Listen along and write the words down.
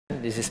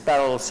session. This is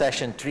parallel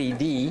session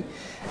 3D,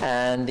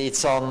 and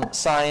it's on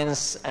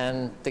science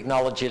and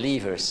technology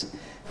levers.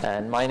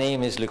 And my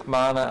name is Luc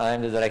Maene.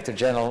 I'm the Director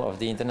General of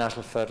the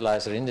International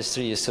Fertilizer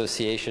Industry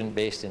Association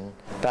based in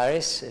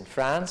Paris, in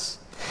France.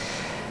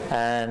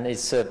 And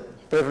it's a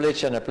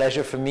privilege and a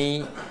pleasure for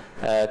me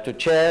to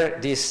chair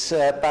this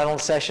panel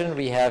session.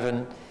 We have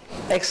an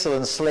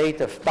excellent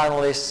slate of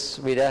panelists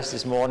with us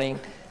this morning.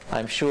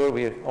 I'm sure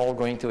we're all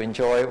going to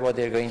enjoy what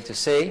they're going to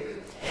say.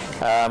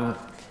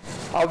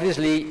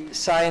 Obviously,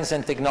 science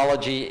and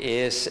technology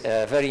is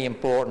very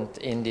important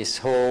in this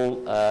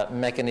whole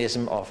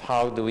mechanism of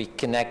how do we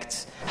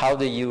connect, how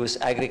do we use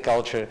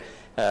agriculture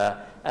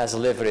as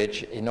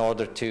leverage in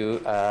order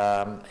to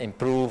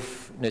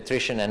improve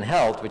nutrition and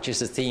health, which is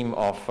the theme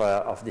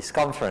of this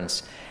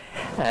conference.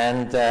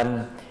 And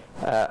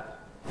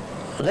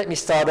let me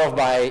start off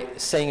by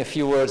saying a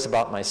few words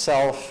about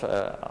myself.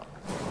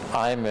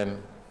 I'm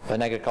an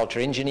agriculture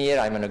engineer,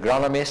 I'm an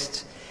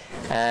agronomist,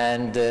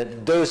 and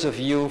those of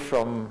you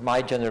from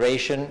my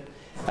generation,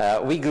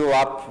 we grew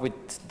up with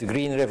the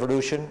Green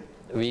Revolution.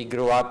 We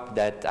grew up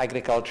that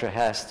agriculture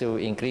has to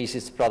increase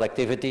its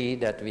productivity,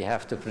 that we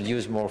have to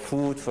produce more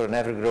food for an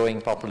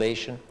ever-growing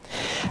population.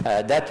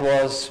 That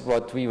was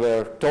what we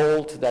were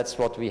told, that's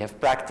what we have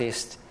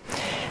practiced.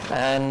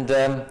 And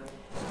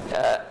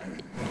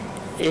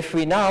if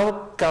we now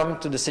come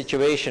to the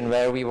situation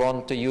where we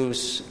want to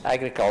use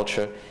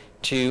agriculture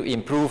to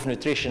improve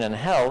nutrition and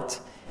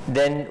health,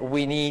 then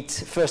we need,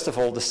 first of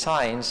all, the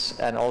science,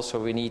 and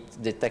also we need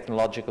the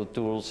technological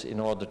tools in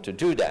order to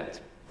do that.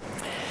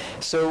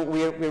 So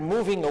we're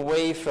moving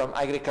away from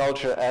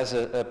agriculture as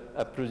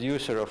a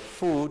producer of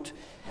food,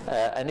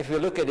 and if you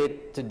look at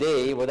it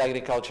today, what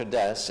agriculture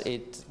does,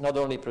 it not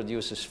only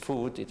produces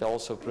food, it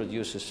also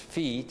produces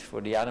feed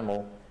for the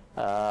animal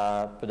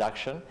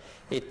production.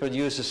 It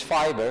produces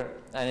fiber,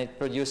 and it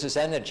produces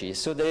energy.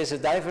 So there is a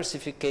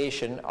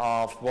diversification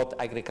of what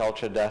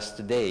agriculture does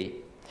today.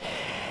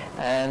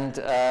 And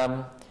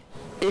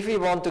if we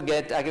want to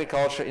get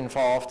agriculture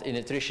involved in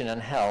nutrition and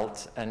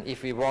health, and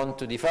if we want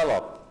to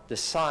develop the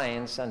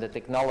science and the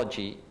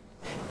technology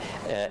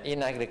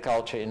in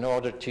agriculture in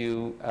order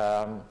to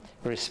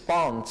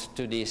respond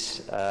to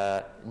this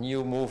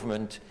new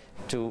movement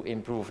to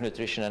improve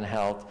nutrition and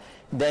health,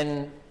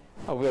 then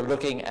we're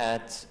looking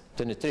at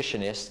the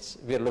nutritionists,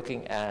 we're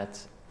looking at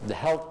the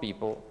health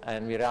people,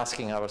 and we're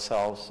asking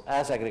ourselves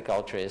as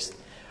agriculturists,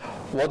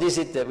 what is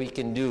it that we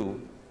can do?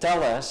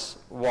 Tell us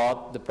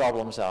what the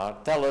problems are.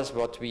 Tell us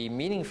what we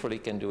meaningfully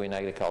can do in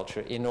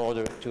agriculture in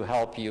order to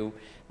help you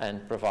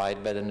and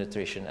provide better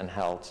nutrition and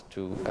health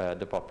to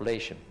the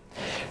population.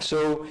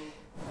 So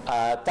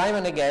time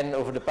and again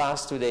over the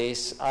past 2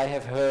 days, I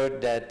have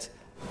heard that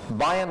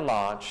by and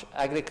large,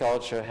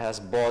 agriculture has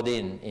bought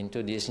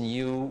into this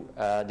new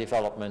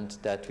development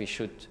that we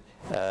should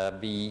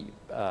be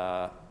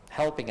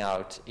helping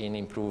out in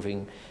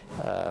improving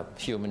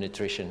human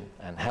nutrition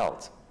and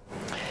health.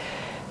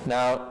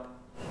 Now,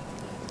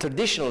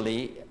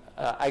 traditionally,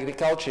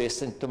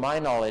 agriculturists, and to my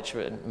knowledge,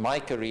 in my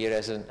career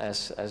as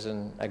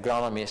an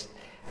agronomist,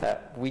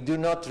 we do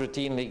not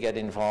routinely get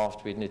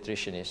involved with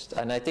nutritionists.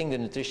 And I think the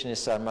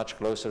nutritionists are much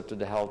closer to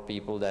the health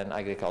people than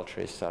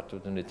agriculturists are to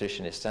the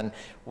nutritionists. And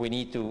we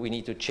need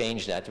to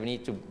change that. We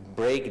need to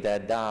break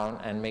that down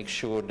and make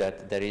sure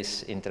that there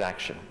is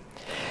interaction.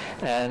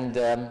 And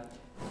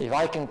if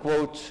I can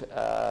quote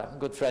a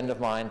good friend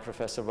of mine,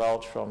 Professor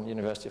Welch from the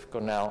University of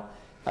Cornell,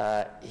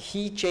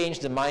 he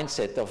changed the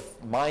mindset of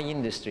my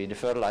industry, the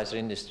fertilizer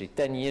industry,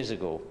 10 years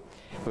ago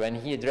when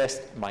he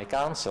addressed my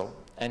council,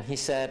 and he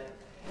said,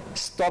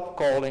 stop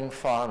calling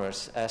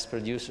farmers as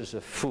producers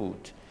of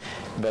food,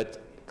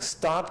 but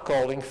start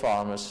calling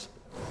farmers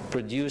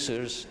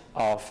producers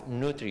of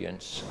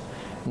nutrients,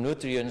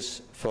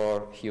 nutrients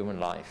for human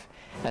life.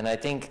 And I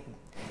think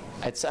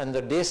it's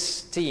under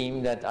this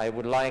theme that I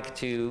would like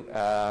to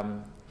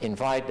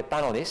invite the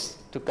panelists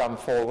to come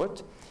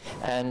forward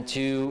and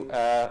to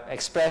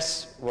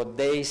express what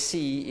they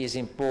see is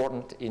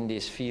important in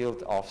this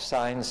field of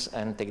science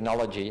and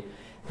technology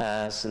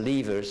as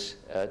levers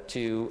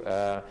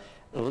to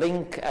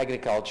link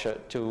agriculture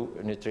to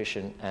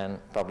nutrition and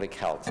public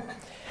health.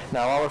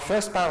 Now, our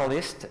first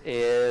panelist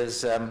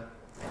is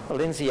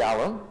Lindsay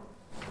Allen,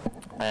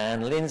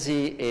 and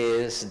Lindsay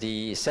is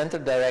the Center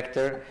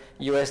Director,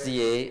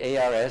 USDA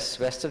ARS,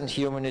 Western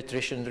Human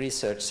Nutrition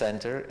Research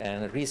Center,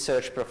 and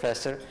Research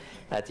Professor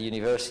at the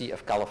University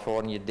of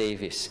California,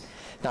 Davis.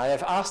 Now, I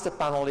have asked the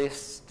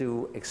panelists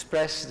to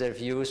express their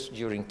views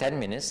during 10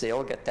 minutes. They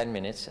all get 10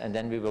 minutes, and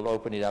then we will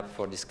open it up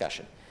for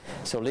discussion.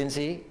 So,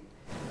 Lindsay,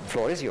 the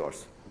floor is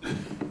yours.